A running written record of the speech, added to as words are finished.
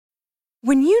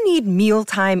When you need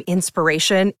mealtime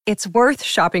inspiration, it's worth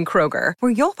shopping Kroger,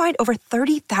 where you'll find over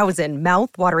 30,000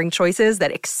 mouth-watering choices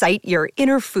that excite your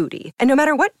inner foodie. And no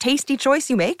matter what tasty choice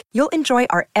you make, you'll enjoy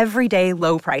our everyday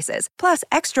low prices, plus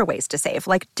extra ways to save,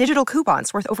 like digital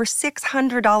coupons worth over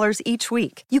 $600 each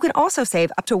week. You can also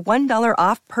save up to $1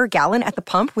 off per gallon at the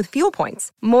pump with fuel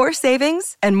points. More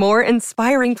savings and more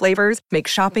inspiring flavors make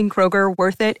shopping Kroger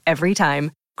worth it every time.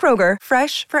 Kroger,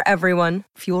 fresh for everyone.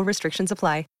 Fuel restrictions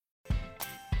apply.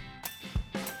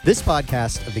 This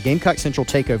podcast of the Gamecock Central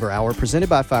Takeover Hour, presented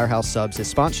by Firehouse Subs, is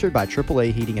sponsored by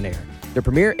AAA Heating and Air. The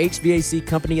premier HVAC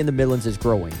company in the Midlands is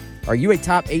growing. Are you a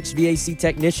top HVAC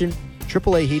technician?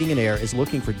 AAA Heating and Air is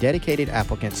looking for dedicated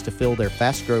applicants to fill their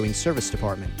fast-growing service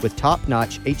department with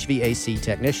top-notch HVAC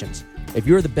technicians. If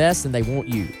you're the best, then they want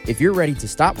you. If you're ready to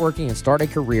stop working and start a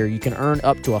career, you can earn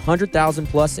up to $100,000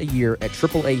 plus a year at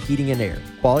AAA Heating and Air.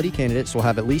 Quality candidates will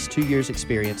have at least 2 years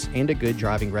experience and a good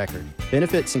driving record.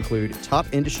 Benefits include top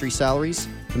industry salaries,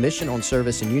 commission on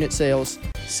service and unit sales,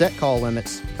 set call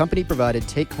limits, company-provided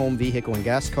take-home vehicle and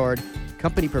gas card,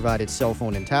 company-provided cell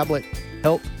phone and tablet,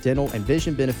 health, dental, and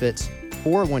vision benefits,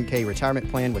 401k retirement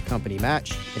plan with company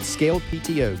match, and scaled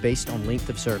PTO based on length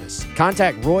of service.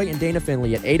 Contact Roy and Dana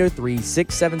Finley at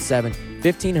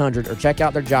 803-677-1500 or check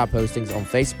out their job postings on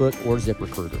Facebook or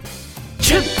ZipRecruiter.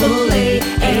 AAA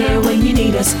Air when you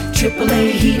need us.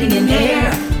 AAA Heating and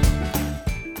Air.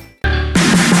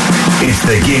 It's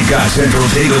the Gamecock Central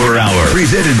Takeover Hour,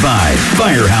 presented by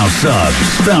Firehouse Subs,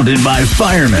 founded by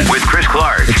firemen. With Chris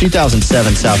Clark. The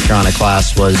 2007 South Carolina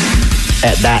class was,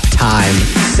 at that time,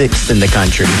 6th in the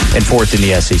country and 4th in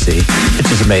the SEC. It's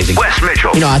just amazing. Wes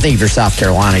Mitchell. You know, I think if you're South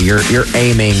Carolina, you're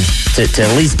aiming to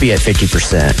at least be at 50%.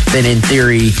 Then in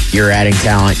theory, you're adding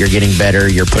talent, you're getting better,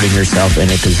 you're putting yourself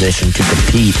in a position to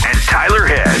compete. And Tyler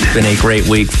Head. It's been a great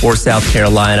week for South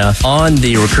Carolina. On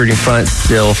the recruiting front,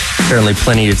 still certainly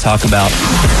plenty to talk about.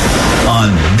 On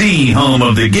the home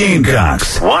of the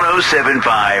Gamecocks,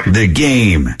 107.5 The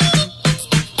Game.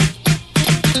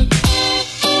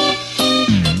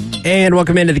 And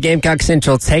welcome into the Gamecock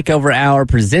Central Takeover Hour,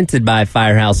 presented by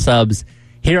Firehouse Subs.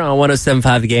 Here on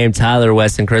 107.5 The Game, Tyler,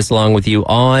 Wes, and Chris along with you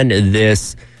on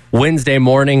this Wednesday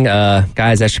morning.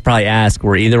 Guys, I should probably ask,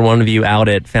 were either one of you out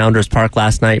at Founders Park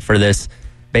last night for this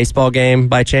baseball game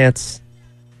by chance?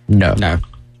 No.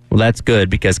 Well, that's good,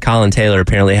 because Colin Taylor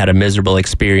apparently had a miserable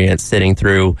experience sitting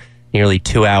through nearly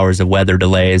 2 hours of weather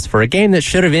delays for a game that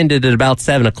should have ended at about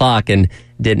 7 o'clock and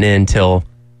didn't end until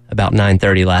about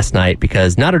 9:30 last night,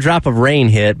 because not a drop of rain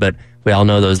hit, but we all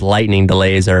know those lightning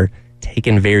delays are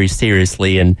taken very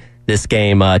seriously, and this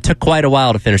game took quite a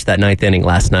while to finish that ninth inning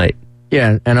last night.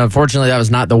 Yeah, and unfortunately that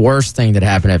was not the worst thing that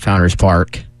happened at Founders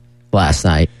Park last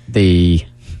night. The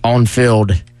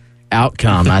on-field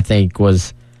outcome, I think,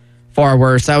 was far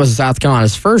worse. That was South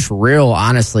Carolina's first real,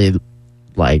 honestly,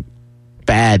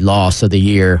 bad loss of the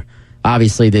year.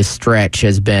 Obviously, this stretch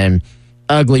has been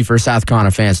ugly for South Carolina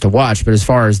fans to watch, but as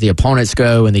far as the opponents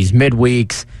go in these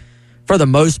midweeks, for the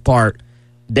most part,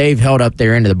 they've held up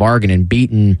their end of the bargain and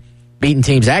beaten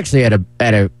teams actually at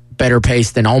a better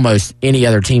pace than almost any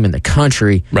other team in the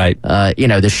country. Right.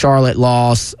 The Charlotte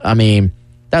loss, I mean,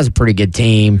 that was a pretty good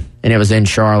team, and it was in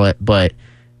Charlotte, but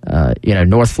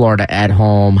North Florida at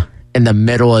home in the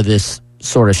middle of this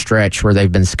sort of stretch where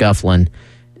they've been scuffling,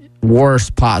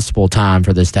 worst possible time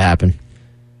for this to happen.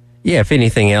 Yeah, if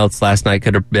anything else, last night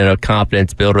could have been a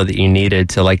confidence builder that you needed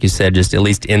to, like you said, just at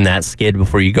least in that skid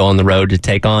before you go on the road to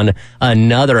take on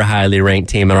another highly ranked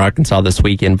team in Arkansas this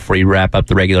weekend before you wrap up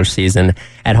the regular season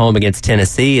at home against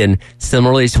Tennessee. And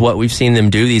similarly to what we've seen them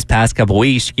do these past couple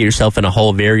weeks, you get yourself in a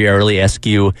hole very early, SQ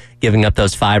giving up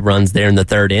those 5 runs there in the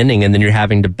third inning, and then you're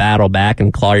having to battle back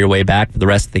and claw your way back for the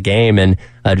rest of the game and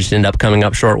just end up coming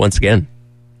up short once again.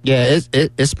 Yeah,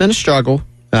 it's been a struggle.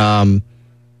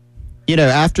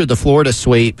 After the Florida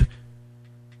sweep,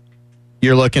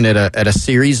 you're looking at a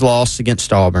series loss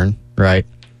against Auburn, right?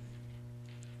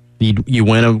 You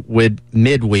win with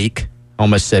midweek,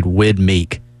 almost said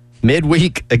midweek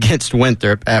against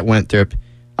Winthrop at Winthrop.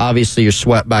 Obviously, you're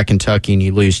swept by Kentucky and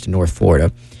you lose to North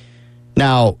Florida.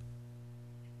 Now,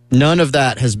 none of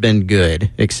that has been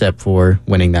good except for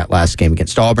winning that last game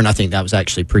against Auburn. I think that was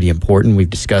actually pretty important. We've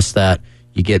discussed that.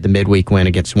 You get the midweek win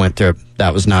against Winthrop.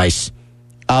 That was nice.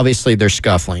 Obviously, they're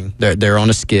scuffling. They're on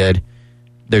a skid.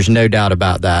 There's no doubt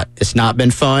about that. It's not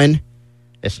been fun.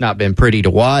 It's not been pretty to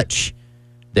watch.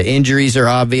 The injuries are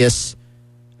obvious.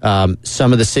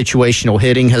 Some of the situational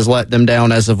hitting has let them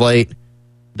down as of late.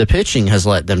 The pitching has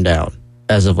let them down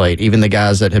as of late, even the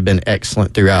guys that have been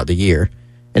excellent throughout the year.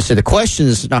 And so the question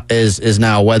is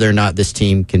now whether or not this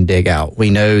team can dig out. We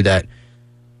know that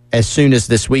as soon as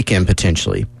this weekend,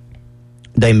 potentially,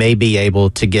 they may be able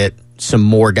to get some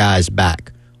more guys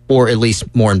back, or at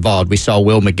least more involved. We saw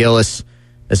Will McGillis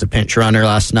as a pinch runner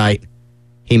last night.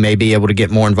 He may be able to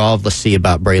get more involved. Let's see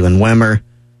about Braylon Wimmer.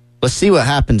 Let's see what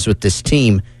happens with this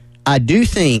team. I do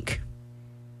think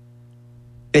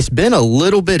it's been a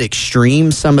little bit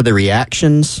extreme, some of the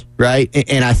reactions, right?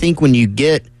 And I think when you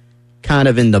get kind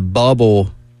of in the bubble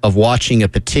of watching a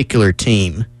particular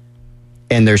team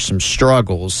and there's some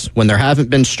struggles, when there haven't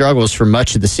been struggles for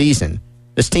much of the season,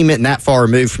 this team isn't that far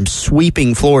removed from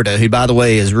sweeping Florida, who, by the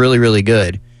way, is really, really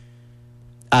good.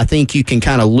 I think you can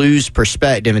kind of lose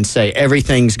perspective and say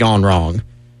everything's gone wrong.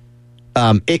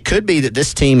 It could be that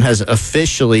this team has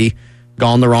officially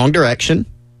gone the wrong direction,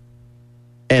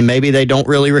 and maybe they don't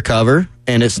really recover,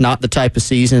 and it's not the type of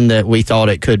season that we thought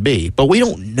it could be. But we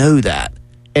don't know that.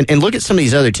 And look at some of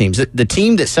these other teams. The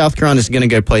team that South Carolina is going to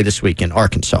go play this weekend,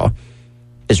 Arkansas,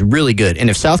 is really good. And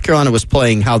if South Carolina was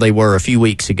playing how they were a few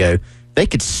weeks ago, they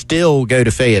could still go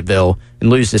to Fayetteville and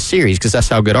lose this series because that's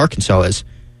how good Arkansas is.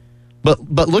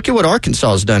 But look at what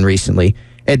Arkansas has done recently.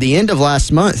 At the end of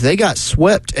last month, they got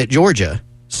swept at Georgia.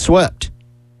 Swept.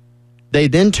 They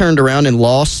then turned around and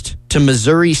lost to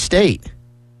Missouri State.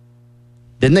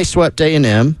 Then they swept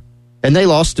A&M, and they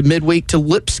lost to midweek to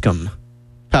Lipscomb,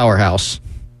 powerhouse.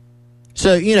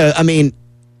 So,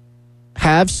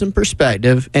 have some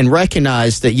perspective and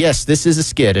recognize that, yes, this is a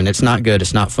skid, and it's not good,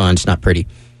 it's not fun, it's not pretty.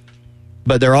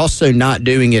 But they're also not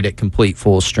doing it at complete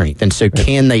full strength. And so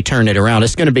can they turn it around?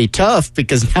 It's going to be tough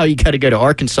because now you got to go to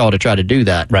Arkansas to try to do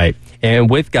that. Right. And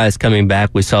with guys coming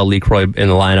back, we saw Lee Croy in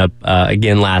the lineup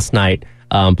again last night,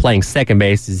 playing second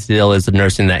base. He still is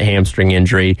nursing that hamstring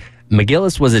injury.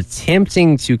 McGillis was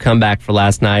attempting to come back for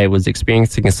last night, was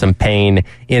experiencing some pain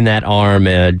in that arm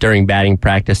during batting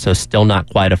practice, so still not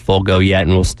quite a full go yet,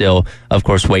 and we'll still, of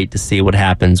course, wait to see what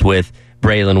happens with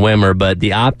Braylon Wimmer. But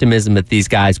the optimism that these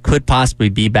guys could possibly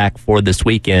be back for this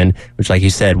weekend, which, like you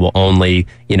said, will only,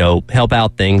 help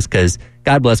out things because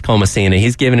God bless Comasina.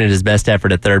 He's given it his best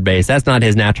effort at third base. That's not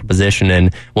his natural position.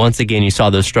 And once again, you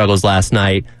saw those struggles last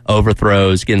night,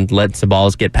 overthrows, letting some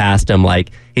balls get past him.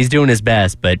 Like, he's doing his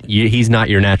best, but he's not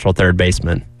your natural third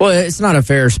baseman. Well, it's not a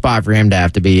fair spot for him to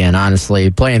have to be in,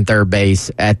 honestly. Playing third base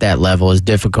at that level is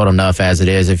difficult enough as it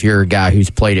is if you're a guy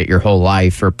who's played it your whole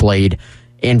life or played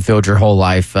infield your whole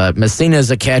life.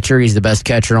 Messina's a catcher. He's the best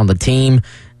catcher on the team.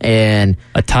 And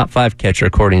a top 5 catcher,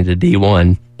 according to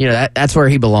D1. That's where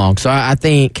he belongs. So I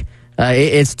think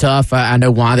it's tough. I know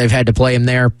why they've had to play him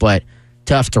there, but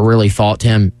tough to really fault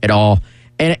him at all.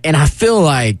 And I feel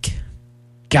like,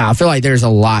 there's a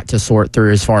lot to sort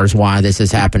through as far as why this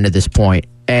has happened to this point.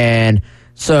 And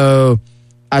so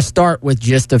I start with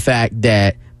just the fact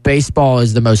that baseball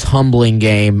is the most humbling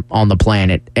game on the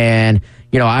planet. And,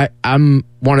 I'm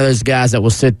one of those guys that will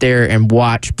sit there and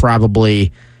watch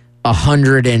probably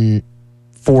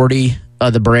 140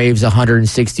 of the Braves'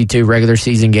 162 regular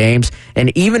season games.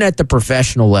 And even at the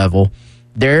professional level,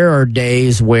 there are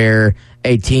days where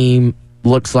a team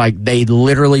looks like they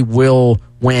literally will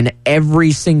win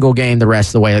every single game the rest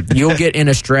of the way. You'll get in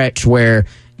a stretch where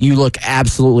you look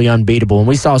absolutely unbeatable. And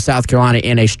we saw South Carolina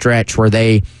in a stretch where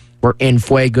they were in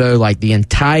fuego, like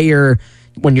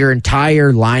when your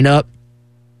entire lineup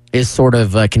is sort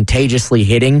of contagiously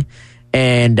hitting.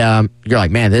 And you're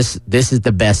like, man, this is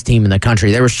the best team in the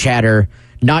country. There was chatter,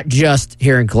 not just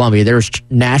here in Columbia. There was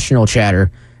national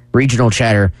chatter, regional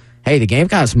chatter. Hey, the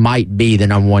Gamecocks might be the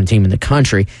number one team in the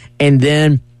country. And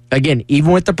then, again,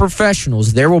 even with the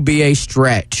professionals, there will be a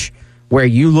stretch where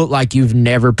you look like you've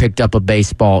never picked up a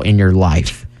baseball in your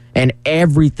life. And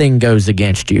everything goes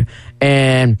against you.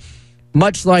 And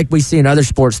much like we see in other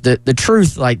sports, the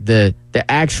truth, like the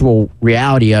actual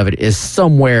reality of it is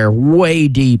somewhere way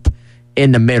deep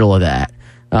in the middle of that.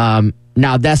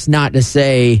 Now, that's not to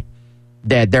say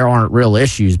that there aren't real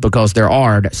issues, because there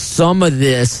are. Some of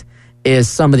this is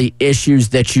some of the issues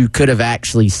that you could have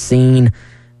actually seen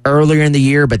earlier in the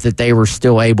year, but that they were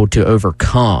still able to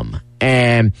overcome.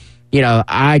 And,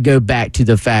 I go back to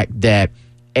the fact that,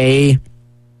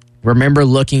 remember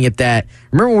looking at that.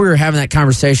 Remember when we were having that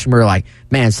conversation, we were like,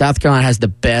 man, South Carolina has the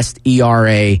best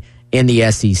ERA in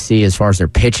the SEC as far as their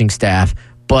pitching staff,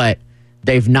 but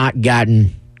they've not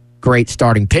gotten great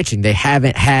starting pitching. They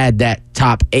haven't had that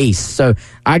top ace. So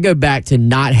I go back to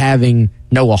not having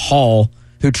Noah Hall,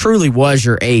 who truly was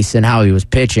your ace in how he was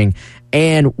pitching,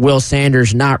 and Will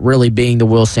Sanders not really being the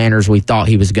Will Sanders we thought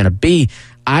he was going to be.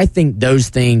 I think those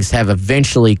things have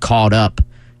eventually caught up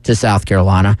to South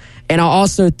Carolina. And I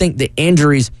also think the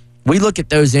injuries, we look at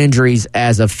those injuries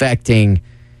as affecting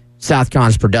South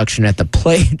Carolina's production at the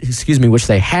plate, which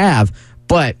they have.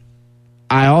 But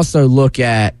I also look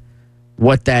at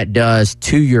what that does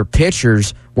to your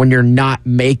pitchers when you're not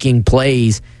making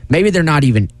plays. Maybe they're not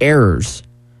even errors,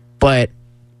 but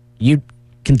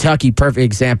Kentucky, perfect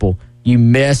example. You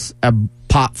miss a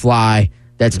pop fly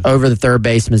that's over the third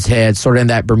baseman's head, sort of in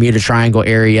that Bermuda Triangle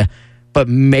area, but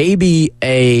maybe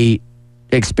a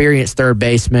experienced third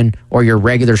baseman or your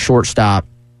regular shortstop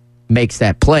makes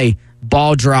that play.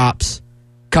 Ball drops,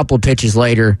 couple of pitches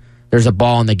later, there's a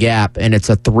ball in the gap, and it's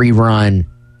a 3-run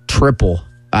triple.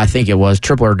 I think it was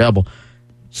triple or double.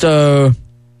 So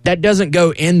that doesn't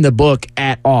go in the book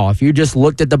at all. If you just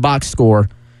looked at the box score,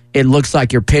 it looks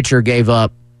like your pitcher gave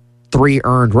up 3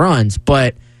 earned runs.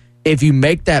 But if you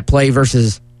make that play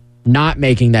versus not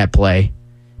making that play,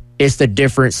 it's the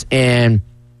difference in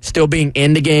still being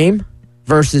in the game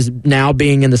versus now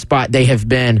being in the spot they have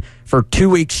been for 2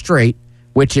 weeks straight,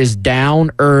 which is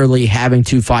down early, having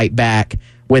to fight back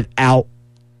without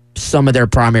some of their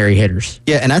primary hitters.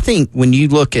 Yeah, and I think when you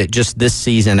look at just this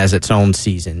season as its own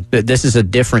season, this is a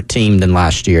different team than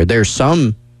last year. There's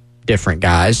some different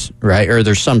guys, right? Or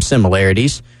there's some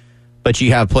similarities, but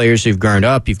you have players who've grown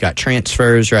up. You've got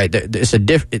transfers, right? It's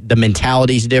the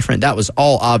mentality's different. That was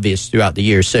all obvious throughout the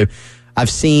year. So I've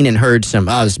seen and heard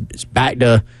it's back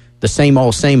to the same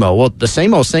old, same old. Well, the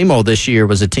same old this year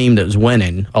was a team that was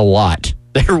winning a lot.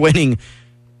 They were winning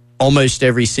almost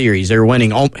every series. They were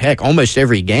winning, almost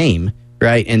every game,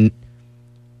 right? And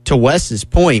to Wes's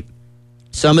point,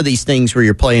 some of these things where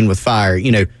you're playing with fire,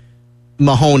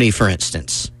 Mahoney, for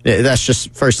instance, that's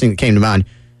just first thing that came to mind.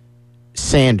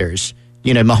 Sanders,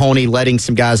 Mahoney letting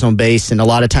some guys on base and a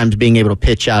lot of times being able to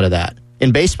pitch out of that.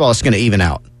 In baseball, it's going to even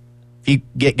out. If you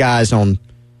get guys on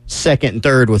second and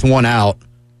third with 1 out,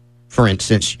 for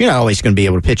instance, you're not always going to be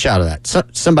able to pitch out of that.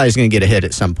 Somebody's going to get a hit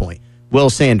at some point. Will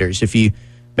Sanders, if you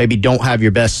maybe don't have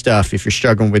your best stuff, if you're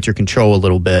struggling with your control a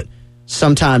little bit,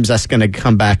 sometimes that's going to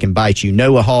come back and bite you.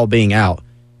 Noah Hall being out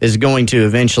is going to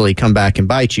eventually come back and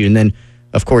bite you. And then,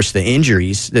 of course, the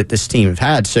injuries that this team have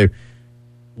had. So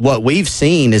what we've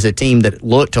seen is a team that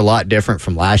looked a lot different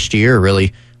from last year.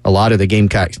 Really, a lot of the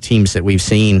Gamecock teams that we've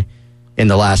seen in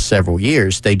the last several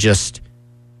years, they just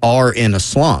are in a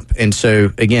slump. And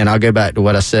so, again, I'll go back to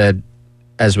what I said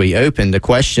as we opened. The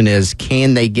question is,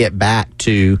 can they get back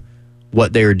to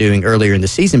what they were doing earlier in the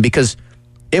season? Because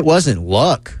it wasn't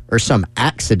luck or some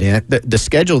accident. The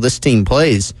schedule this team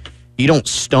plays, you don't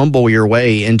stumble your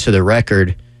way into the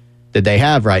record that they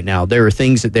have right now. There were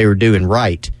things that they were doing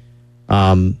right.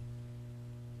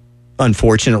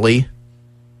 Unfortunately,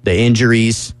 the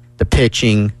injuries, the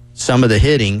pitching, some of the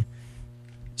hitting,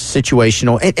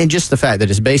 situational, and just the fact that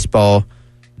it's baseball,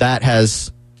 that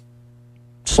has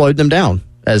slowed them down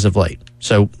as of late.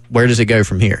 So where does it go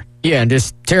from here? Yeah, and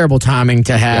just terrible timing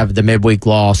to have the midweek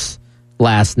loss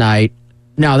last night.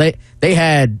 Now, they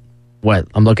had,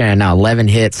 I'm looking at now, 11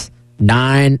 hits,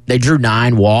 9. They drew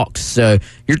 9 walks. So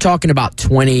you're talking about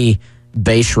 20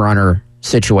 base runner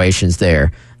situations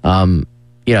there.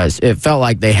 It felt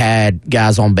like they had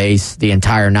guys on base the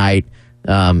entire night.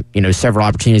 Several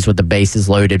opportunities with the bases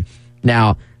loaded.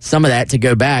 Now, some of that to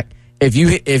go back, if you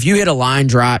hit a line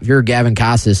drive, you're Gavin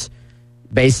Casas,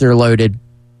 bases are loaded,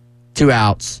 2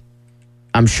 outs.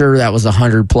 I'm sure that was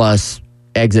 100+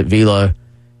 exit velo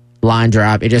line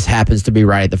drive. It just happens to be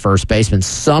right at the first baseman.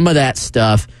 Some of that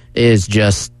stuff is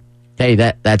just, hey,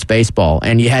 that's baseball.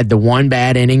 And you had the one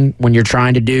bad inning when you're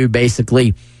trying to do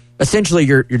essentially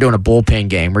you're doing a bullpen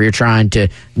game where you're trying to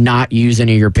not use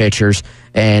any of your pitchers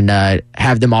and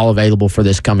have them all available for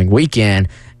this coming weekend.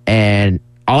 And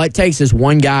all it takes is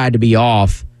one guy to be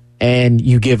off, and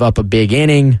you give up a big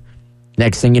inning.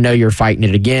 Next thing you know, you're fighting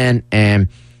it again. And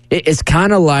it's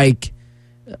kind of like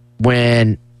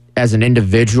when, as an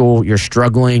individual, you're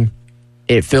struggling.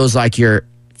 It feels like you're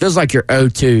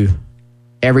 0-2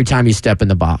 every time you step in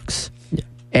the box. Yeah.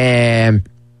 And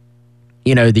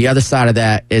the other side of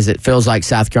that is it feels like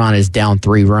South Carolina is down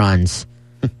 3 runs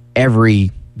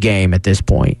every game at this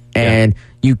point. And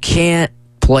you can't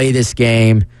play this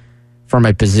game from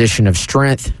a position of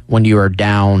strength when you are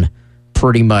down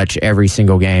pretty much every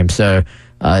single game. So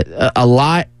a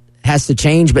lot has to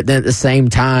change, but then at the same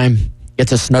time,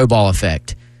 it's a snowball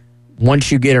effect.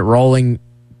 Once you get it rolling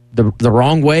the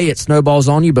wrong way, it snowballs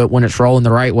on you, but when it's rolling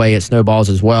the right way, it snowballs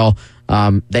as well.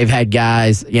 They've had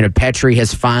guys, Petrie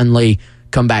has finally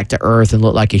come back to earth and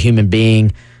looked like a human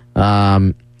being.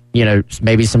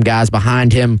 Maybe some guys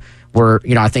behind him were,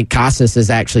 I think Casas has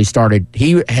actually started,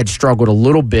 he had struggled a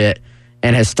little bit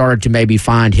and has started to maybe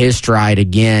find his stride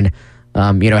again.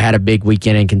 Had a big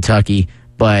weekend in Kentucky,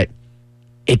 but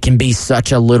it can be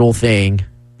such a little thing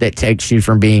that takes you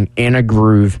from being in a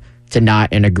groove to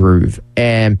not in a groove.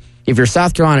 And if you're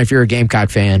South Carolina, if you're a Gamecock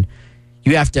fan,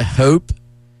 you have to hope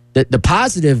that the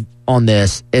positive on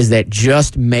this is that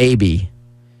just maybe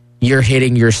you're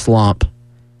hitting your slump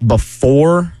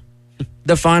before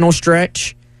the final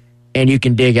stretch and you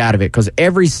can dig out of it, because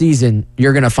every season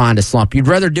you're going to find a slump. You'd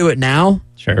rather do it now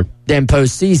than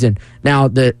postseason. Now,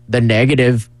 the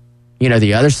negative,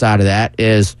 the other side of that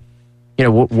is,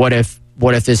 what if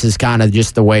this is kind of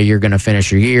just the way you're going to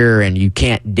finish your year and you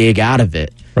can't dig out of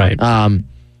it? Right.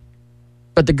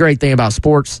 But the great thing about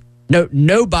sports,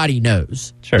 nobody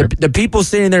knows. Sure. The people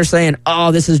sitting there saying,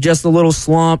 oh, this is just a little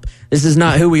slump, this is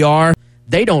not who we are,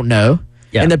 they don't know.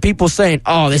 Yeah. And the people saying,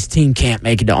 oh, this team can't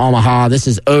make it to Omaha, this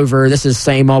is over, this is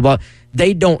same old, but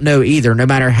they don't know either. No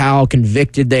matter how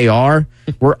convicted they are,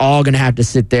 we're all going to have to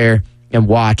sit there and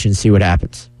watch and see what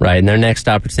happens. Right, and their next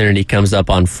opportunity comes up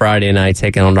on Friday night,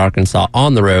 taking on Arkansas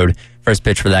on the road. First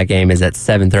pitch for that game is at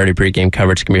 7:30. Pregame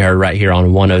coverage can be heard right here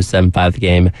on 107.5 The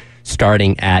Game,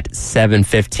 starting at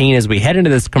 7:15. As we head into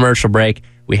this commercial break,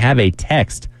 we have a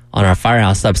text on our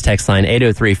Firehouse Subs text line,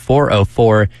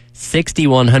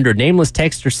 803-404-6100. Nameless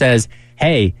texter says,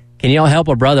 hey, can y'all help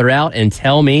a brother out and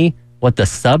tell me what the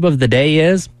sub of the day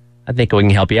is? I think we can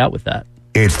help you out with that.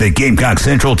 It's the Gamecock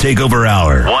Central Takeover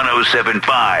Hour.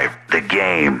 107.5 The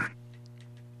Game.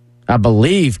 I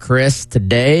believe, Chris,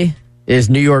 today is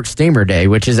New York Steamer Day,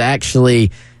 which is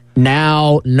actually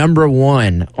now number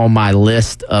one on my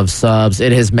list of subs.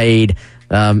 It has made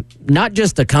not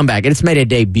just a comeback, it's made a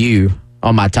debut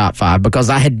on my top 5,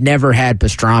 because I had never had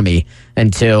pastrami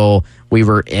until we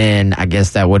were in, I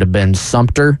guess that would have been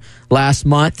Sumter last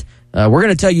month. We're going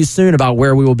to tell you soon about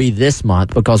where we will be this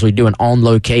month, because we do an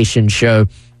on-location show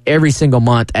every single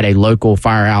month at a local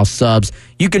Firehouse Subs.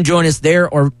 You can join us there,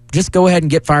 or just go ahead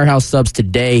and get Firehouse Subs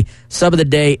today. Sub of the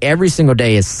day every single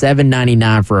day is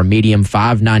 $7.99 for a medium,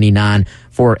 $5.99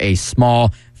 for a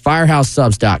small.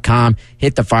 FirehouseSubs.com.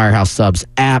 Hit the Firehouse Subs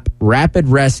app. Rapid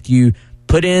Rescue.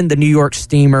 Put in the New York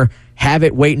Steamer. Have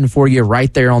it waiting for you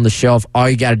right there on the shelf. All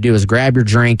you got to do is grab your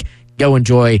drink. Go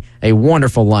enjoy a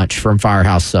wonderful lunch from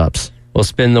Firehouse Subs. We'll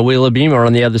spin the wheel of Beamer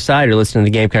on the other side. You're listening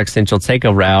to the Gamecock Central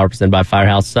Takeover Hour, presented by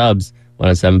Firehouse Subs,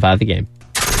 107.5 The Game.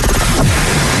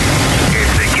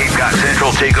 It's the Gamecock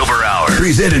Central Takeover Hour,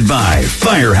 presented by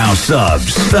Firehouse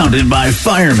Subs, founded by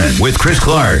firemen, with Chris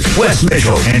Clark, Wes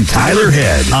Mitchell, and Tyler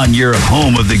Head, on your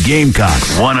home of the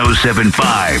Gamecocks,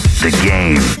 107.5 The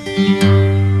Game.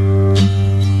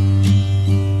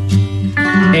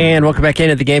 And welcome back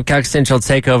into the Gamecock Central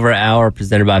Takeover Hour,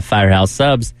 presented by Firehouse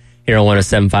Subs, here on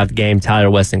 107.5 The Game. Tyler,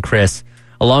 Wes, and Chris,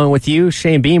 along with you,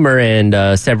 Shane Beamer,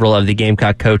 and several of the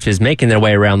Gamecock coaches making their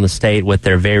way around the state with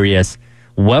their various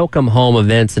welcome home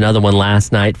events. Another one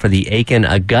last night for the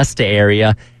Aiken-Augusta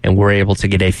area, and we're able to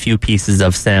get a few pieces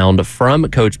of sound from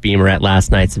Coach Beamer at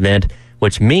last night's event,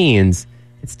 which means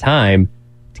it's time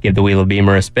to give the Wheel of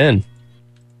Beamer a spin.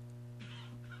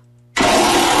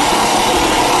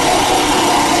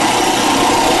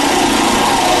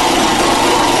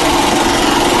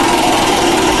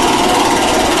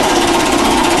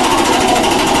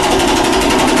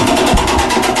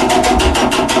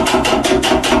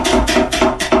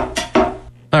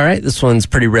 All right, this one's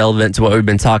pretty relevant to what we've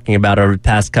been talking about over the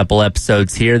past couple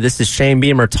episodes here. This is Shane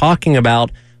Beamer talking about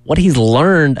what he's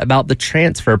learned about the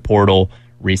transfer portal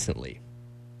recently.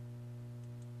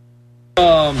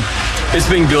 It's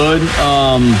been good.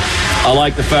 I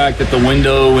like the fact that the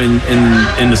window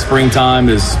in the springtime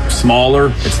is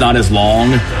smaller. It's not as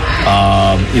long.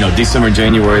 December and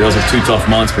January, those are 2 tough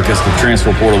months because the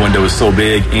transfer portal window is so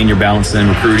big, and you're balancing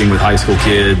recruiting with high school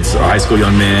kids or high school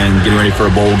young men, getting ready for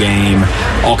a bowl game,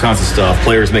 all kinds of stuff.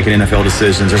 Players making NFL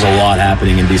decisions. There's a lot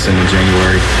happening in December and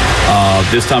January.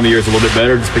 This time of year is a little bit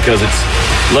better just because it's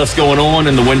less going on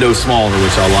and the window's smaller,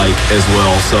 which I like as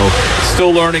well. So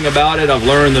still learning about it. I've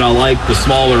learned that I like the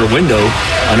smaller window.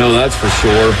 I know that's for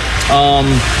sure.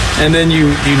 And then you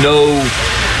know,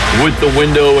 with the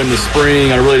window in the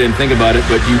spring, I really didn't think about it,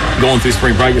 but you going through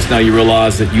spring practice now, you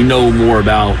realize that you know more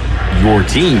about your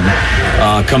team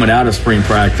coming out of spring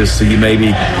practice, so you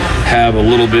maybe have a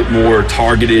little bit more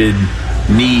targeted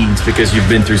needs because you've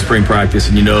been through spring practice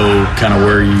and you know kind of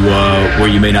where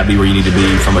you may not be where you need to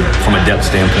be from a depth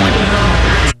standpoint.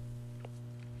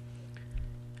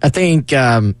 I think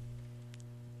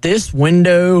this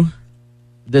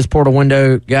portal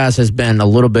window, guys, has been a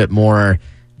little bit more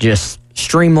just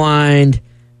streamlined,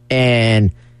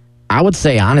 and I would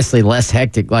say honestly less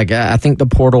hectic. Like, I think the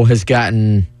portal has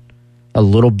gotten a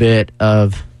little bit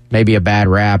of maybe a bad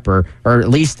rap, or at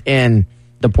least in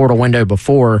the portal window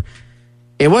before,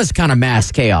 it was kind of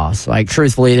mass chaos. Like,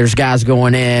 truthfully, there's guys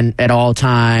going in at all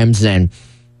times, and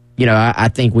I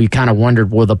think we kind of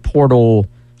wondered, will the portal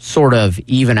sort of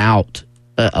even out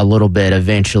a little bit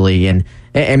eventually, and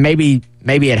maybe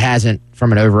it hasn't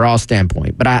from an overall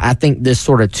standpoint. But I think this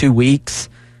sort of 2 weeks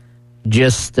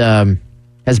just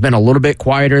has been a little bit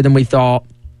quieter than we thought.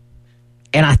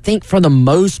 And I think for the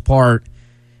most part,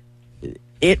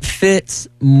 it fits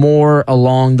more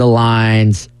along the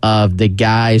lines of the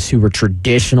guys who were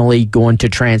traditionally going to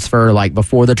transfer, like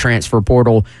before the transfer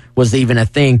portal was even a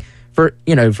thing. For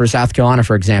South Carolina,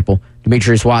 for example,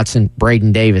 Demetrius Watson,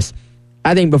 Braden Davis.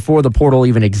 I think before the portal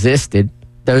even existed,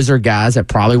 those are guys that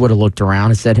probably would have looked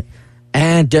around and said,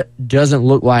 doesn't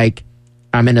look like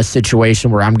I'm in a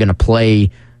situation where I'm going to play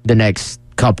the next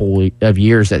couple of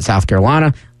years at South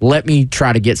Carolina. Let me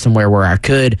try to get somewhere where I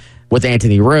could. With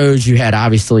Anthony Rose, you had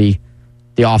obviously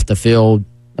the off the field,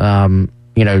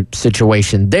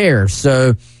 situation there.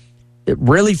 So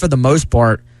really, for the most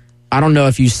part, I don't know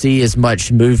if you see as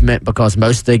much movement because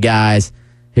most of the guys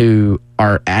who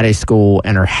are at a school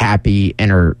and are happy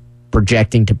and are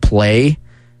projecting to play,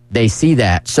 they see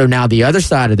that. So now the other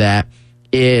side of that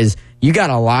is you got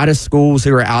a lot of schools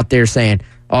who are out there saying,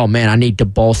 oh man, I need to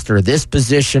bolster this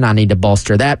position. I need to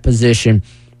bolster that position.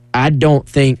 I don't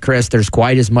think, Chris, there's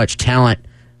quite as much talent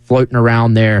floating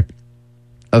around there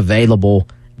available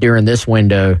during this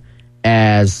window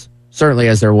as certainly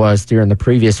as there was during the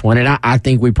previous one. And I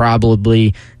think we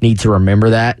probably need to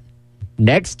remember that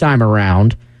next time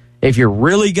around. If you're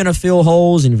really going to fill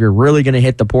holes and if you're really going to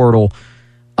hit the portal,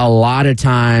 a lot of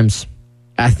times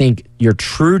I think your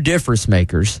true difference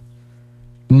makers,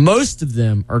 most of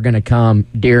them are going to come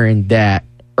during that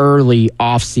early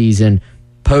off-season,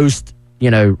 post,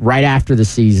 right after the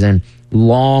season,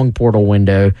 long portal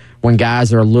window when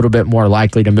guys are a little bit more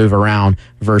likely to move around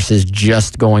versus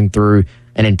just going through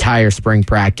an entire spring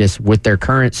practice with their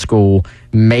current school,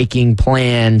 making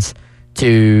plans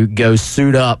to go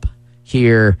suit up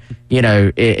here,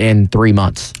 in 3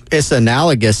 months. It's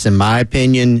analogous, in my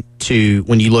opinion, to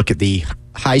when you look at the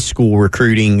high school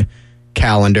recruiting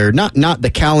calendar, not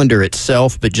the calendar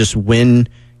itself, but just when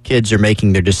kids are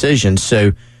making their decisions.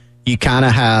 So you kind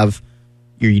of have,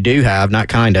 you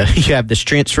have this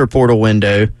transfer portal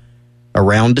window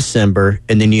around December,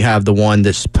 and then you have the one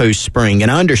that's post-spring. And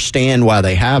I understand why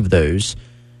they have those,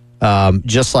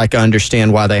 just like I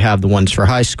understand why they have the ones for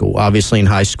high school. Obviously, in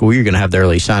high school, you're going to have the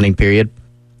early signing period,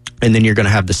 and then you're going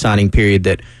to have the signing period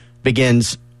that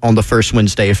begins on the first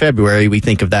Wednesday of February. We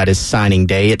think of that as signing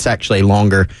day. It's actually a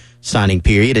longer signing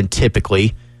period, and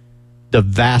typically the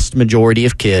vast majority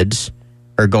of kids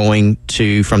are going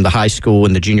to, from the high school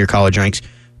and the junior college ranks,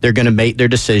 they're going to make their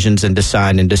decisions and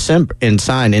sign in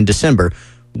December.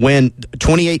 When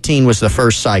 2018 was the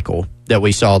first cycle that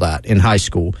we saw that in high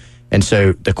school. And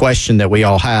so the question that we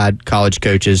all had, college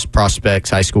coaches, prospects,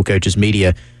 high school coaches,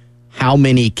 media, how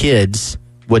many kids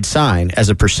would sign as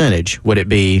a percentage? Would it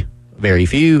be very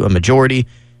few, a majority?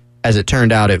 As it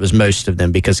turned out, it was most of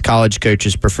them, because college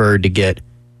coaches preferred to get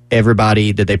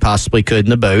everybody that they possibly could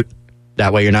in the boat.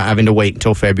 That way you're not having to wait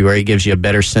until February. It gives you a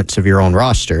better sense of your own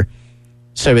roster.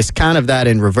 So it's kind of that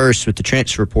in reverse with the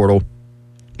transfer portal.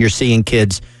 You're seeing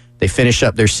kids, they finish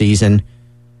up their season,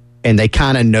 and they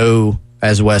kind of know,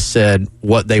 as Wes said,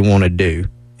 what they want to do.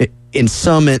 In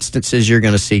some instances, you're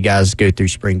going to see guys go through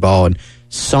spring ball and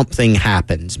something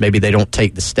happens. Maybe they don't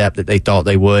take the step that they thought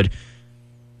they would.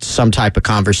 Some type of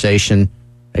conversation.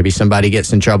 Maybe somebody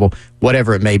gets in trouble,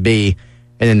 whatever it may be,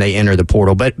 and then they enter the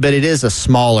portal. But it is a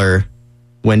smaller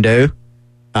window,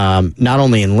 not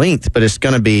only in length, but it's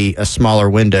going to be a smaller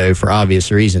window for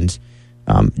obvious reasons,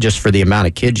 just for the amount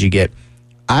of kids you get.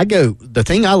 The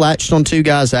thing I latched on to,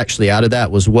 guys, actually out of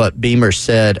that was what Beamer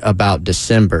said about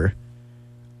December.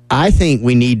 I think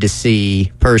we need to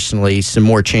see, personally, some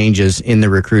more changes in the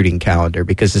recruiting calendar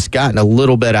because it's gotten a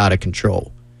little bit out of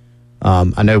control.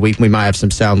 I know we might have some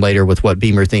sound later with what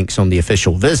Beamer thinks on the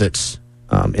official visits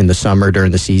in the summer,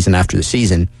 during the season, after the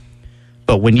season.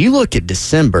 But when you look at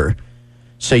December,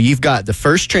 so you've got the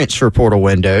first transfer portal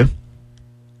window.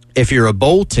 If you're a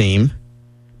bowl team,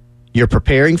 you're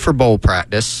preparing for bowl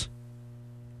practice.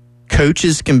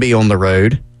 Coaches can be on the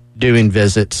road doing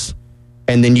visits.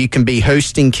 And then you can be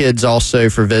hosting kids also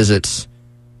for visits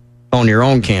on your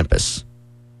own campus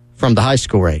from the high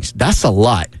school ranks. That's a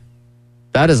lot.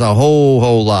 That is a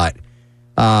whole lot.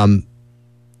 And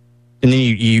then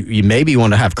you maybe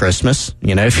want to have Christmas,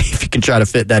 if you can try to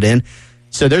fit that in.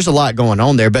 So there's a lot going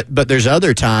on there. But there's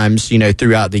other times,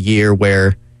 throughout the year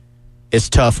where it's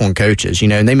tough on coaches,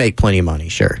 and they make plenty of money,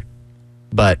 sure.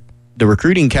 But the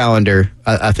recruiting calendar,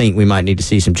 I think we might need to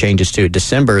see some changes to it.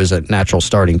 December is a natural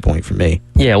starting point for me.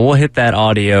 Yeah, we'll hit that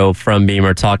audio from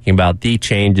Beamer talking about the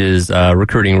changes,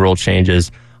 recruiting rule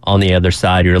changes on the other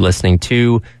side. You're listening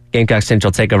to Gamecock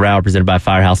Central Takeover Hour presented by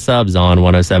Firehouse Subs on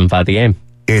 107.5 The Game.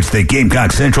 It's the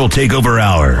Gamecock Central Takeover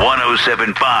Hour.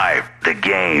 107.5 The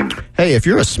Game. Hey, if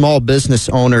you're a small business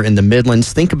owner in the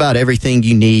Midlands, think about everything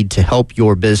you need to help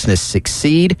your business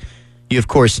succeed. You, of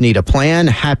course, need a plan,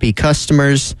 happy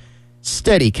customers,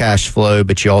 steady cash flow,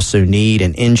 but you also need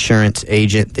an insurance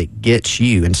agent that gets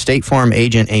you. And State Farm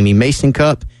agent Amy Mason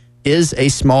Cup is a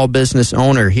small business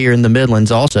owner here in the Midlands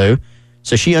also,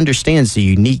 so she understands the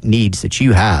unique needs that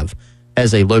you have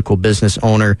as a local business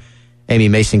owner. Amy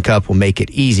Mason Cup will make it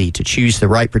easy to choose the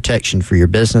right protection for your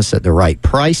business at the right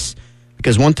price,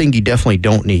 because one thing you definitely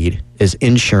don't need is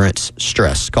insurance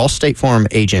stress. Call State Farm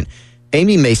agent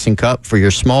Amy Mason Cup for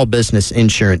your small business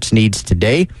insurance needs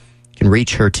today. You can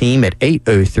reach her team at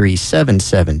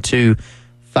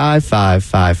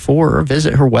 803-772-5554 or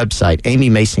visit her website,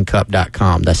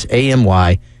 amymasoncup.com. That's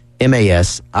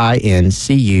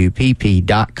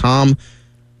AMYMASINCUPP.com.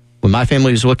 When my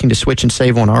family was looking to switch and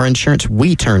save on our insurance,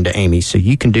 we turned to Amy, so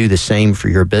you can do the same for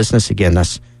your business. Again,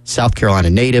 that's South Carolina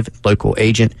native, local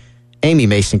agent, Amy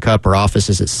Mason Cup. Her office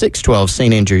is at 612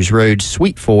 St. Andrews Road,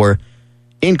 Suite 4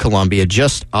 in Columbia,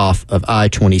 just off of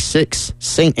I-26,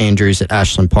 St. Andrews at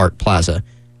Ashland Park Plaza.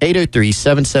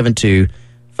 803-772-5554,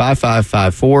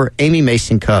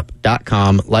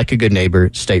 amymasoncup.com. Like a good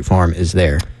neighbor, State Farm is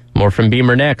there. More from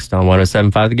Beamer next on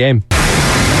 107.5 The Game.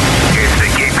 It's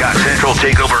the Gamecock Central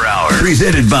Takeover Hour.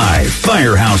 Presented by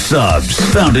Firehouse Subs.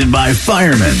 Founded by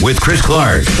firemen with Chris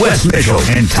Clark, Wes Mitchell,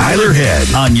 and Tyler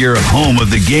Head on your home of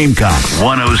the Gamecocks.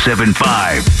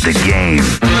 107.5 The Game.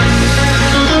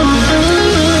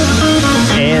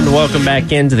 And welcome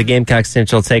back into the Gamecock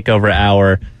Central Takeover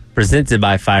Hour presented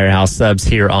by Firehouse Subs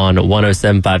here on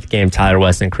 107.5 The Game. Tyler,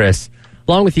 Wes, and Chris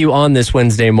along with you on this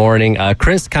Wednesday morning.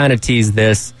 Chris kind of teased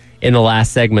this in the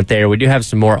last segment there. We do have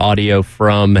some more audio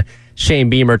from Shane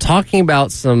Beamer talking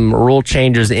about some rule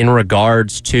changes in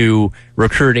regards to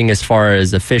recruiting as far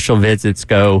as official visits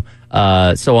go,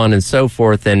 so on and so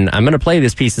forth. And I'm going to play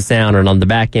this piece of sound, and on the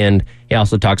back end, he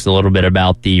also talks a little bit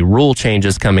about the rule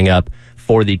changes coming up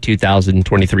for the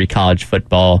 2023 college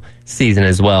football season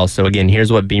as well. So again,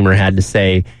 here's what Beamer had to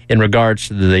say in regards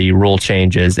to the rule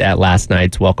changes at last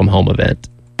night's Welcome Home event.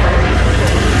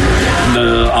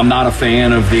 I'm not a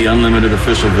fan of the unlimited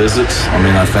official visits. I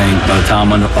mean, I think by the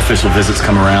time official visits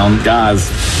come around, guys,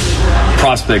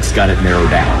 prospects got it narrowed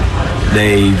down.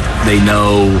 They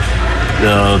know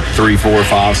the 3, 4,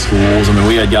 5 schools. I mean,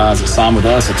 we had guys that signed with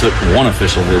us that took 1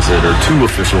 official visit or 2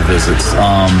 official visits.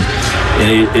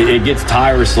 And it gets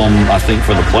tiresome, I think,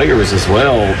 for the players as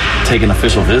well, taking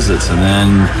official visits. And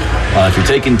then if you're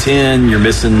taking 10, you're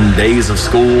missing days of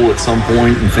school at some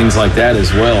point and things like that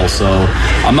as well. So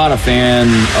I'm not a fan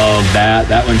of that.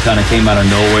 That one kind of came out of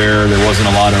nowhere. There wasn't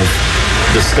a lot of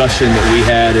discussion that we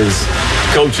had as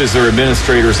coaches or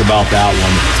administrators about that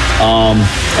one.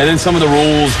 And then some of the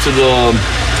rules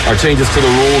our changes to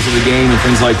the rules of the game and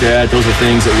things like that, those are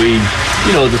things that we,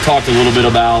 talked a little bit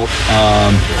about. I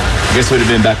guess it would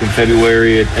have been back in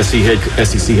February at SEC head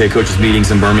coaches meetings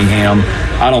in Birmingham.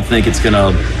 I don't think it's going to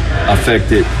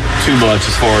affect it too much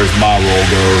as far as my role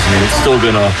goes. I mean,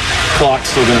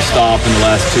 clock's still going to stop in the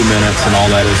last 2 minutes and all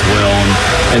that as well.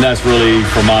 And that's really,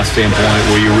 from my standpoint,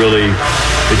 where you really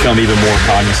become even more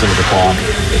cognizant of the clock.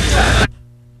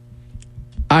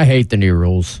 I hate the new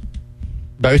rules.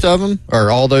 Both of them? Or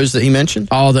all those that he mentioned?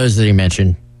 All those that he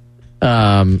mentioned.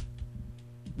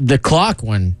 The clock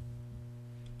one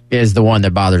is the one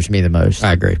that bothers me the most.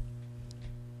 I agree.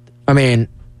 I mean,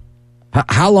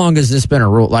 how long has this been a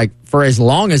rule? Like, for as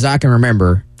long as I can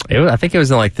remember. I think it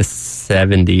was in like the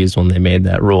 70s when they made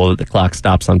that rule that the clock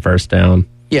stops on first down.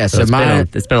 Yeah, so it's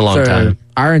been a long time.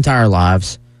 Our entire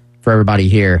lives, for everybody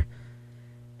here,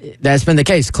 that's been the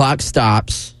case. Clock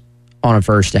stops on a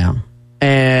first down.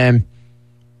 And,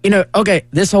 okay,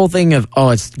 this whole thing of,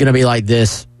 it's going to be like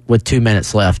this with 2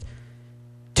 minutes left.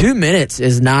 2 minutes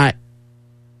is not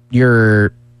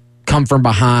your come from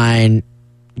behind,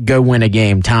 go win a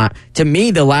game time. To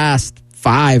me, the last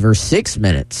 5 or 6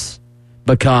 minutes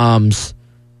becomes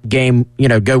game,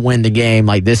 go win the game.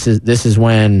 Like this is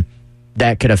when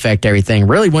that could affect everything.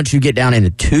 Really, once you get down into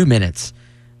 2 minutes,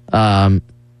 we're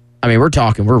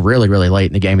really, really late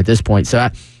in the game at this point. So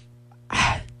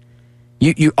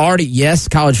you already, yes,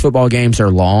 college football games are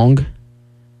long,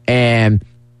 and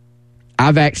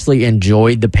I've actually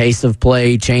enjoyed the pace of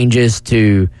play changes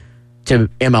to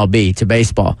MLB, to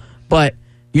baseball. But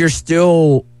you're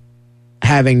still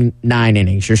having 9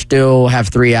 innings. You still have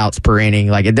 3 outs per inning.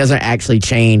 Like, it doesn't actually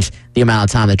change the amount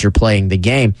of time that you're playing the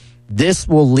game. This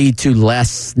will lead to less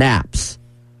snaps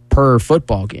per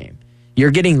football game.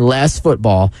 You're getting less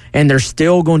football, and they're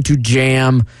still going to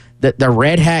jam the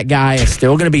red hat guy is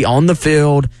still going to be on the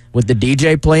field with the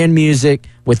DJ playing music,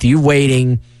 with you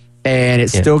waiting, and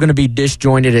it's still going to be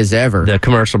disjointed as ever. The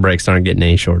commercial breaks aren't getting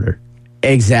any shorter.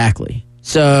 Exactly.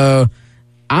 So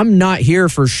I'm not here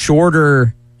for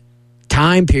shorter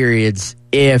time periods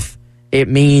if it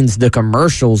means the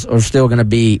commercials are still going to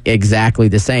be exactly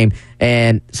the same.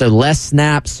 And so less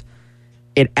snaps,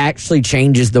 it actually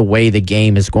changes the way the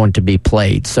game is going to be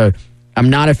played. So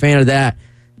I'm not a fan of that.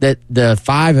 That the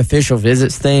 5 official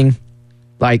visits thing,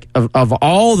 like of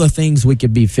all the things we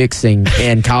could be fixing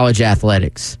in college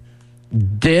athletics,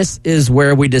 this is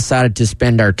where we decided to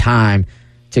spend our time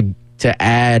to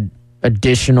add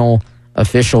additional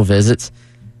official visits.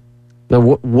 But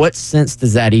what sense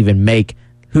does that even make?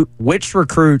 Which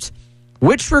recruits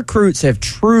have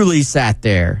truly sat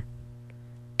there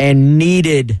and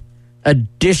needed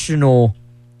additional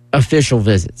official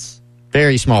visits?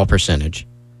 Very small percentage.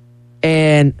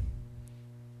 And,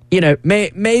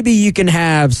 maybe you can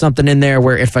have something in there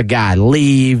where if a guy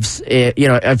leaves,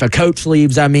 if a coach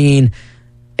leaves, and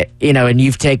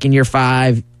you've taken your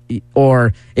 5,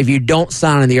 or if you don't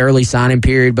sign in the early signing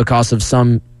period because of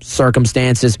some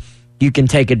circumstances, you can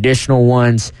take additional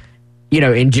ones,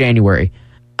 in January.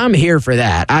 I'm here for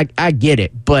that. I get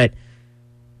it. But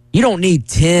you don't need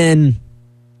 10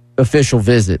 official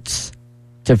visits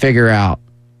to figure out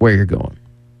where you're going.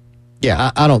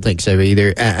 Yeah, I don't think so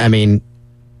either. I mean,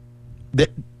 the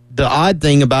odd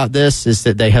thing about this is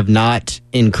that they have not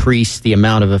increased the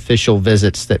amount of official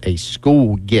visits that a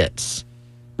school gets,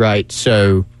 right?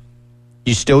 So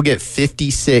you still get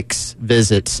 56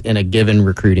 visits in a given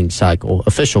recruiting cycle,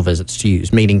 official visits to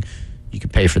use, meaning you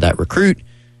can pay for that recruit.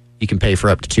 You can pay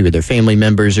for up to 2 of their family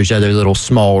members. There's other little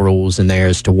small rules in there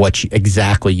as to what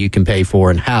exactly you can pay for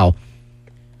and how.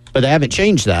 But they haven't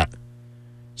changed that.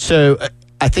 So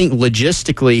I think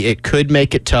logistically it could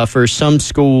make it tougher. Some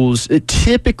schools,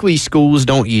 typically schools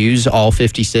don't use all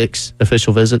 56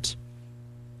 official visits.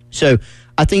 So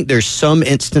I think there's some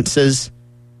instances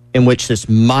in which this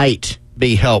might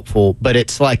be helpful, but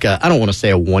it's like I don't want to say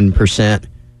a 1%.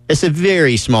 It's a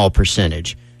very small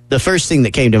percentage. The first thing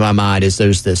that came to my mind is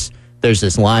there's this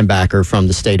linebacker from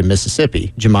the state of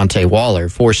Mississippi, Jamonte Waller,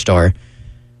 4-star,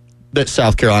 that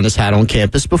South Carolina's had on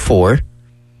campus before.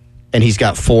 And he's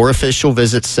got 4 official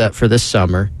visits set for this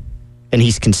summer, and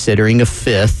he's considering a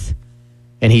 5th,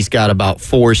 and he's got about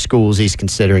 4 schools he's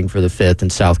considering for the 5th,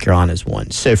 and South Carolina's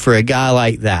one. So for a guy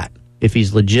like that, if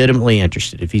he's legitimately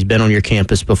interested, if he's been on your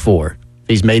campus before, if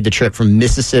he's made the trip from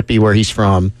Mississippi, where he's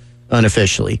from,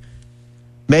 unofficially,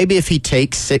 maybe if he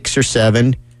takes 6 or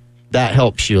 7, that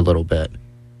helps you a little bit.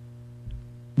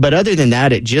 But other than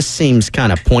that, it just seems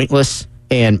kind of pointless.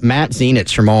 And Matt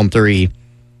Zenitz from On 3,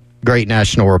 great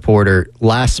national reporter,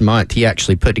 last month he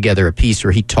actually put together a piece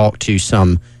where he talked to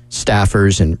some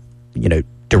staffers and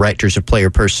directors of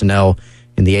player personnel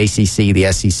in the ACC,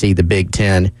 the SEC, the Big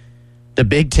Ten. The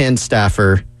Big Ten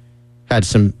staffer had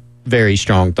some very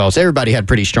strong thoughts. Everybody had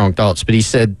pretty strong thoughts, but he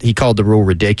said he called the rule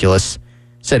ridiculous.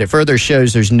 Said it further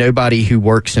shows there's nobody who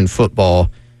works in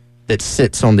football that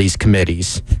sits on these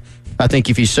committees. I think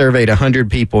if you surveyed 100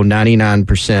 people,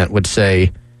 99% would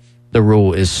say the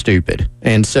rule is stupid.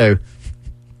 And so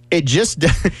it just...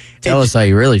 Tell us how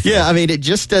you really feel. Yeah, I mean, it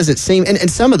just doesn't seem...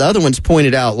 And some of the other ones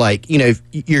pointed out, like,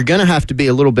 you're going to have to be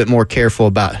a little bit more careful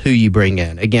about who you bring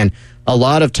in. Again, a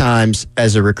lot of times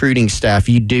as a recruiting staff,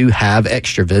 you do have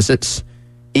extra visits,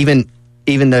 even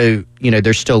though,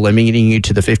 they're still limiting you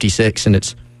to the 56, and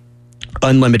it's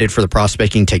unlimited for the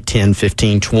prospect. You can take 10,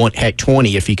 15, 20, heck,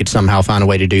 20 if you could somehow find a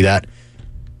way to do that.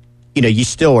 You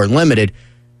still are limited.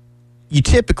 You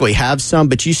typically have some,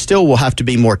 but you still will have to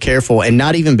be more careful, and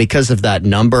not even because of that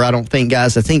number, I don't think,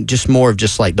 guys. I think just more of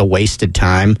just like the wasted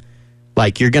time.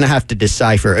 Like, you're going to have to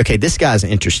decipher, okay, this guy's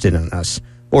interested in us,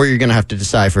 or you're going to have to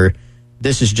decipher,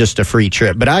 this is just a free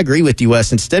trip. But I agree with you,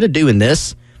 Wes. Instead of doing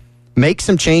this, make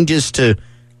some changes to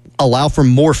allow for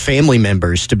more family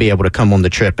members to be able to come on the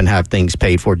trip and have things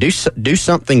paid for. Do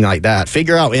something like that.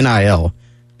 Figure out NIL.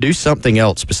 Do something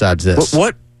else besides this.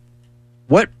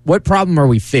 What problem are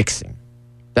we fixing?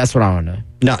 That's what I want to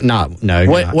know. No.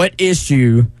 What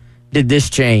issue did this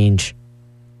change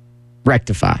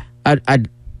rectify? I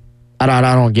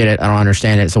don't get it. I don't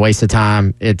understand it. It's a waste of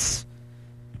time. It's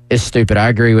stupid.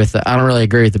 I don't really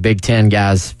agree with the Big Ten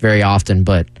guys very often,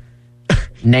 but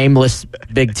nameless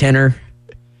Big Tenner,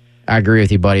 I agree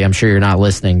with you, buddy. I'm sure you're not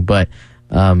listening, but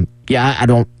I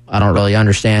don't really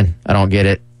understand. I don't get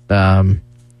it.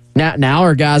 Now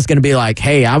our guy's going to be like,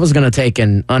 hey, I was going to take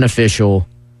an unofficial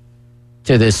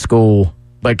to this school,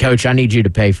 but coach, I need you to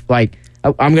pay. I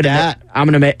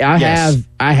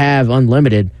have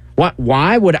unlimited.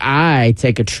 Why would I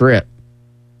take a trip?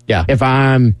 Yeah. If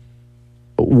I'm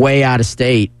way out of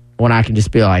state, when I can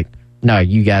just be like, no,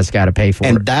 you guys got to pay for it.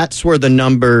 And that's where the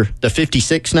number, the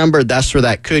 56 number, that's where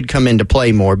that could come into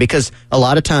play more, because a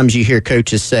lot of times you hear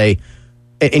coaches say,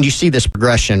 and you see this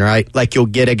progression, right? Like you'll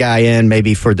get a guy in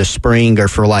maybe for the spring or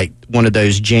for like one of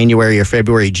those January or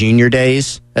February junior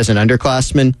days as an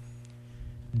underclassman.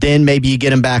 Then maybe you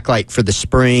get him back like for the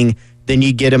spring. Then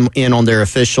you get him in on their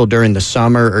official during the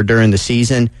summer or during the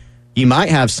season. You might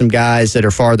have some guys that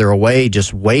are farther away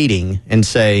just waiting and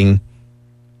saying,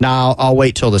 no, I'll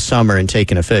wait till the summer and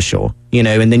take an official,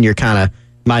 and then you're kind of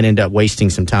might end up wasting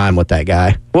some time with that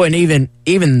guy. Well, and even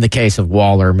in the case of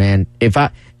Waller, man, if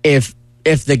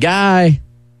the guy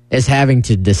is having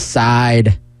to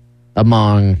decide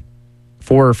among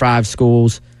 4 or 5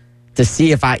 schools to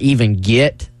see if I even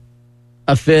get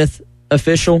a 5th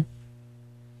official,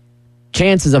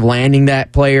 chances of landing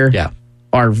that player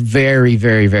are very,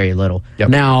 very, very little. Yep.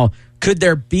 Now, could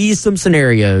there be some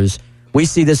scenarios? We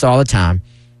see this all the time.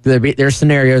 There's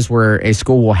scenarios where a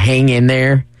school will hang in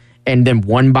there, and then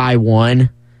one by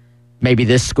one, maybe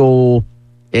this school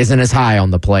isn't as high on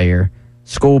the player.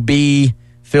 School B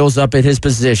fills up at his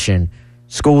position.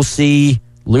 School C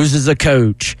loses a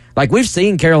coach. Like we've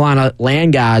seen Carolina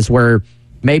land guys where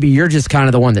maybe you're just kind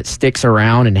of the one that sticks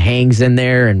around and hangs in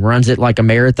there and runs it like a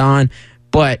marathon.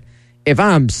 But if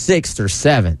I'm 6th or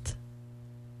 7th,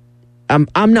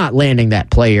 I'm not landing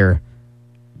that player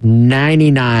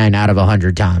 99 out of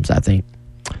 100 times, I think.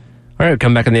 All right, we'll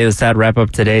come back on the other side, wrap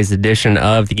up today's edition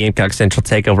of the Gamecock Central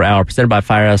Takeover Hour presented by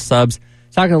Firehouse Subs.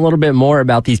 Talking a little bit more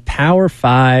about these Power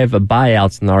 5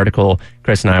 buyouts in the article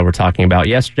Chris and I were talking about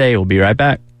yesterday. We'll be right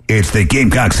back. It's the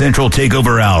Gamecock Central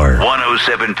Takeover Hour.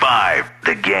 107.5,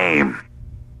 The Game.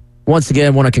 Once again, I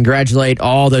want to congratulate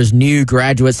all those new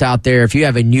graduates out there. If you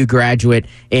have a new graduate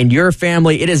in your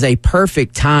family, it is a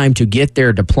perfect time to get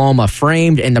their diploma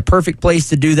framed, and the perfect place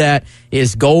to do that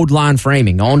is Gold Line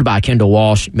Framing, owned by Kendall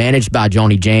Walsh, managed by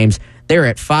Joni James. They're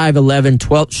at 511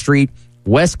 12th Street,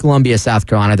 West Columbia, South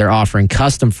Carolina. They're offering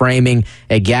custom framing,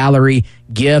 a gallery,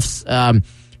 gifts.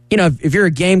 If you're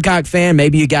a Gamecock fan,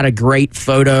 maybe you got a great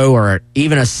photo or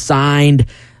even a signed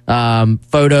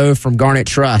photo from Garnet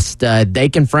Trust. They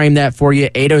can frame that for you.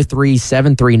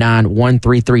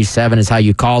 803-739-1337 is how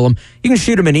you call them. You can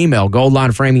shoot them an email,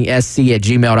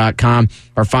 goldlineframingsc@gmail.com,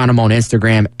 or find them on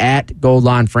Instagram at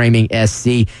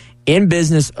goldlineframingsc. In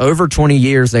business over 20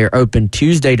 years. They are open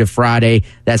Tuesday to Friday.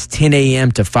 That's 10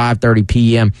 a.m. to 5:30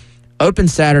 p.m. Open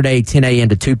Saturday, 10 a.m.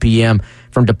 to 2 p.m.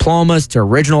 From diplomas to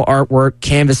original artwork,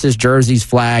 canvases, jerseys,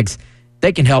 flags,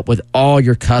 they can help with all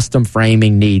your custom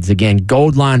framing needs. Again,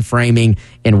 Gold Line Framing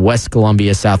in West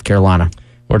Columbia, South Carolina.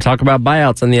 We're talking about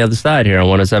buyouts on the other side here on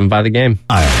 107.5 The Game.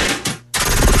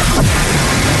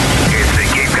 It's the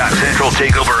Gamecock Central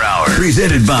Takeover Hour.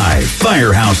 Presented by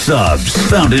Firehouse Subs.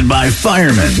 Founded by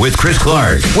firemen with Chris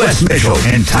Clark, Wes Mitchell,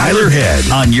 and Tyler Head.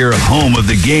 On your home of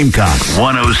the Gamecocks.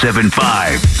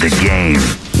 107.5 The Game.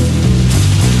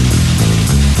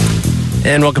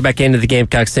 And welcome back into the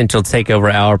Gamecock Central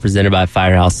Takeover Hour presented by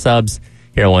Firehouse Subs.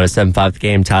 Here on 107.5 The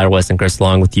Game, Tyler, West, and Chris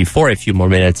along with you for a few more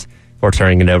minutes before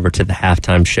turning it over to the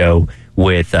halftime show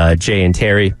with Jay and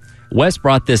Terry. Wes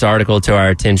brought this article to our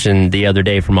attention the other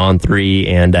day from On3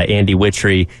 and Andy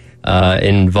Witchery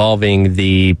involving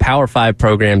the Power 5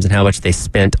 programs and how much they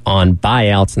spent on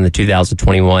buyouts in the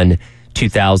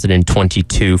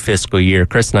 2021-2022 fiscal year.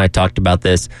 Chris and I talked about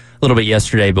this a little bit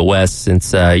yesterday, but Wes,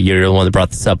 since you're the one that brought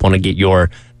this up, I want to get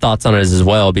your thoughts on it as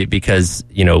well, because,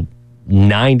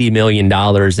 $90 million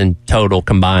in total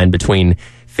combined between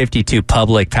 52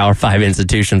 public Power 5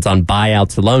 institutions on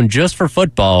buyouts alone just for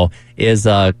football is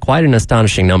quite an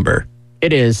astonishing number.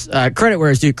 It is. Credit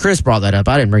where it's due. Chris brought that up.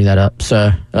 I didn't bring that up.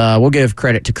 So we'll give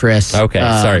credit to Chris. Okay.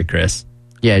 Sorry, Chris.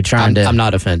 Yeah, I'm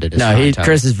not offended.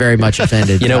 Chris is very much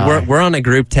offended. We're on a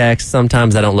group text.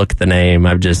 Sometimes I don't look at the name.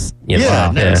 I've just,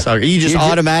 Sorry. You just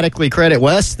automatically credit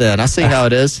Wes then. I see how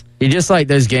it is. You're just like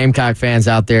those Gamecock fans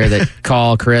out there that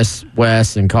call Chris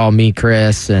Wes and call me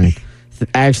Chris. And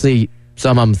actually,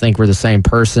 some of them think we're the same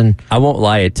person. I won't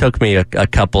lie. It took me a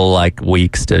couple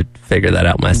weeks to figure that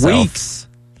out myself. Weeks?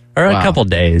 Or a couple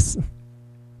days.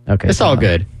 Okay. It's all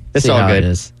good. It's all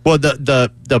good. Well,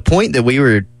 the point that we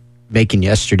were making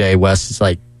yesterday, Wes, is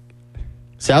like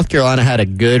South Carolina had a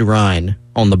good run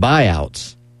on the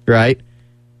buyouts, right?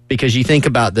 Because you think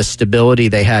about the stability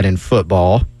they had in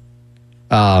football.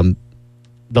 The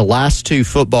last two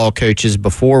football coaches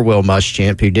before Will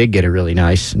Muschamp, who did get a really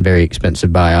nice and very expensive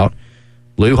buyout,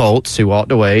 Lou Holtz, who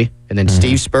walked away, and then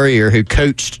Steve Spurrier, who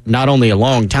coached not only a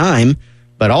long time,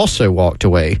 but also walked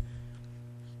away.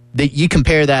 you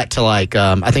compare that to like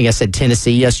I think I said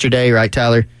Tennessee yesterday, right,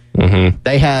 Tyler? Mm-hmm.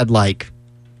 They had like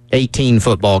 18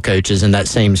 football coaches in that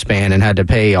same span and had to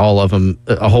pay all of them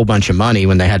a whole bunch of money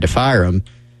when they had to fire them.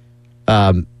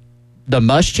 The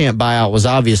Muschamp buyout was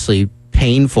obviously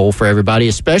painful for everybody,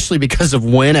 especially because of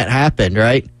when it happened,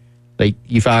 right? Like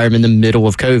you fire him in the middle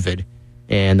of COVID,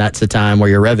 and that's a time where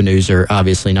your revenues are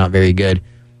obviously not very good.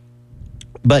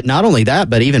 But not only that,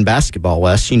 but even basketball,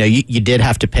 Wes, you did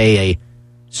have to pay a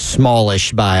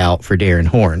smallish buyout for Darren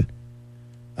Horn.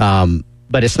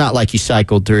 But it's not like you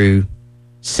cycled through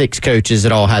 6 coaches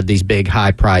that all had these big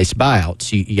high-priced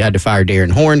buyouts. You had to fire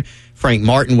Darren Horn. Frank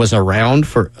Martin was around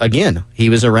he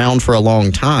was around for a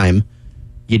long time.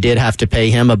 You did have to pay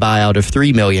him a buyout of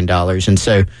 $3 million. And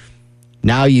so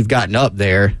now you've gotten up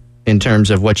there in terms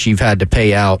of what you've had to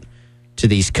pay out to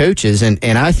these coaches. And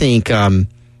I think,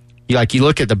 you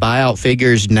look at the buyout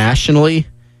figures nationally,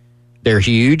 they're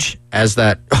huge, as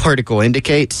that article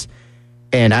indicates.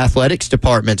 And athletics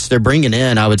departments, they're bringing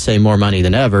in, I would say, more money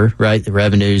than ever, right? The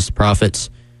revenues, the profits.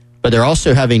 But they're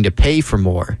also having to pay for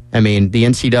more. I mean, the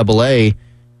NCAA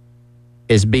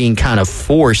is being kind of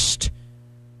forced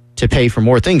to pay for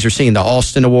more things. We're seeing the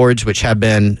Alston Awards, which have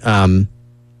been,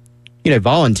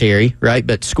 voluntary, right?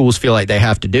 But schools feel like they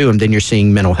have to do them. Then you're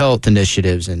seeing mental health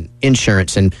initiatives and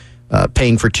insurance and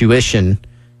paying for tuition,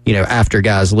 after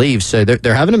guys leave. So they're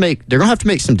going to have to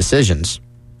make some decisions.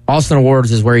 Alston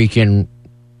Awards is where you can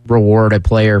reward a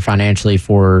player financially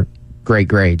for great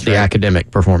grades. The academic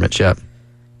performance, yep.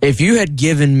 If you had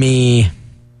given me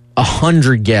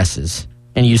 100 guesses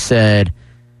and you said,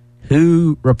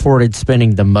 who reported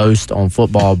spending the most on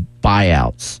football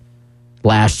buyouts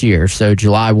last year, so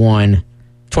July 1,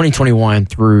 2021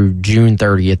 through June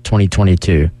 30th,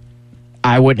 2022,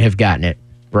 I wouldn't have gotten it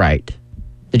right.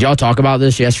 Did y'all talk about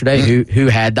this yesterday? Mm-hmm. Who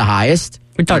had the highest?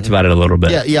 We talked about it a little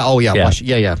bit.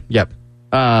 Yep.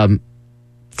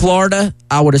 Florida,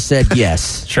 I would have said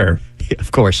yes. Sure. Yeah,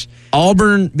 of course.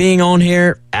 Auburn being on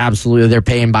here, absolutely. They're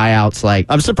paying buyouts. Like,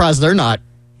 I'm surprised they're not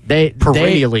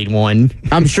perennially one.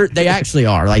 I'm sure they actually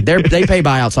are. Like, they pay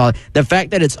buyouts. The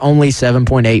fact that it's only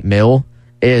 $7.8 million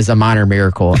is a minor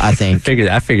miracle, I think.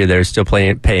 I figured they're still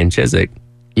paying Chiswick.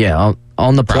 Yeah,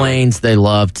 on the plains, they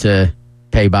love to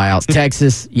pay buyouts.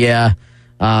 Texas, yeah.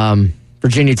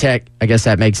 Virginia Tech, I guess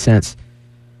that makes sense.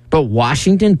 But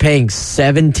Washington paying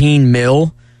 $17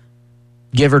 million,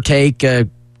 give or take a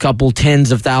couple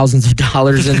tens of thousands of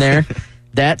dollars in there.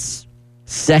 That's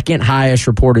second highest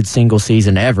reported single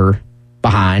season ever,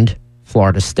 behind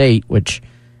Florida State, which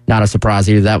not a surprise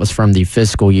either. That was from the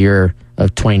fiscal year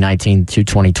of 2019 to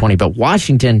 2020. But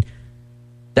Washington,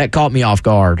 that caught me off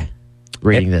guard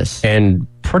reading this. And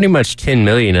pretty much $10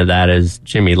 million of that is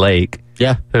Jimmy Lake,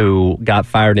 who got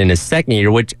fired in his second year,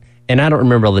 and I don't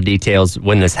remember all the details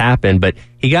when this happened, but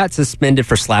he got suspended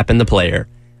for slapping the player.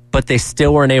 But they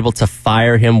still weren't able to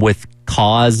fire him with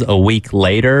cause a week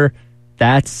later.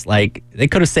 That's like, they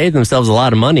could have saved themselves a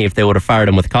lot of money if they would have fired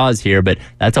him with cause here, but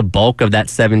that's a bulk of that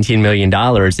 $17 million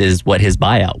is what his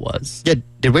buyout was. Yeah,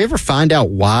 did we ever find out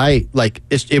why? Like,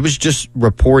 it was just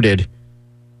reported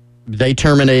they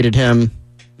terminated him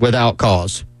without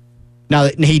cause. Now,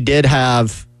 he did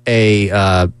have he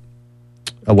had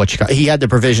the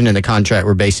provision in the contract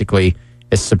where basically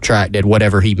it's subtracted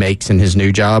whatever he makes in his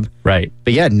new job. Right.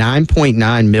 But yeah,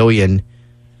 $9.9 million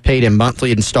paid in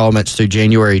monthly installments through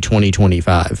January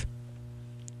 2025.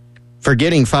 For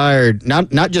getting fired, not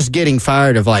just getting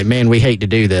fired of like, man, we hate to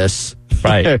do this.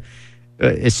 Right.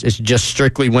 It's just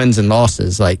strictly wins and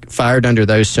losses, like fired under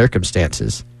those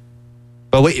circumstances.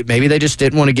 But maybe they just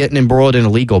didn't want to get embroiled in a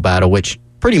legal battle, which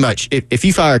pretty much, if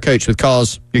you fire a coach with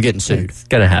cause, you're getting sued. It's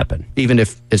going to happen. Even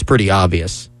if it's pretty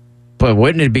obvious. But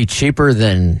wouldn't it be cheaper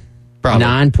than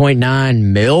 $9.9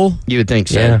 million? You would think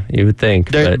so. Yeah, you would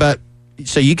think. But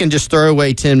so you can just throw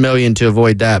away $10 million to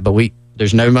avoid that, but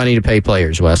there's no money to pay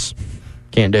players, Wes.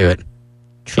 Can't do it.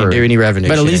 True. Can't do any revenue.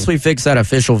 But at least we fixed that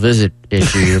official visit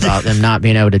issue about them not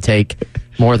being able to take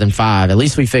more than 5. At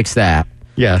least we fixed that.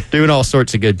 Yeah, doing all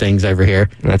sorts of good things over here.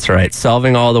 That's right.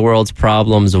 Solving all the world's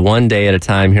problems one day at a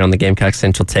time here on the Gamecock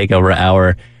Central Takeover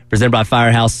Hour, presented by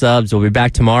Firehouse Subs. We'll be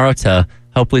back tomorrow to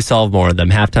hopefully solve more of them.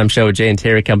 Halftime show with Jay and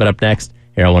Terry coming up next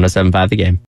here on 107.5 The Game.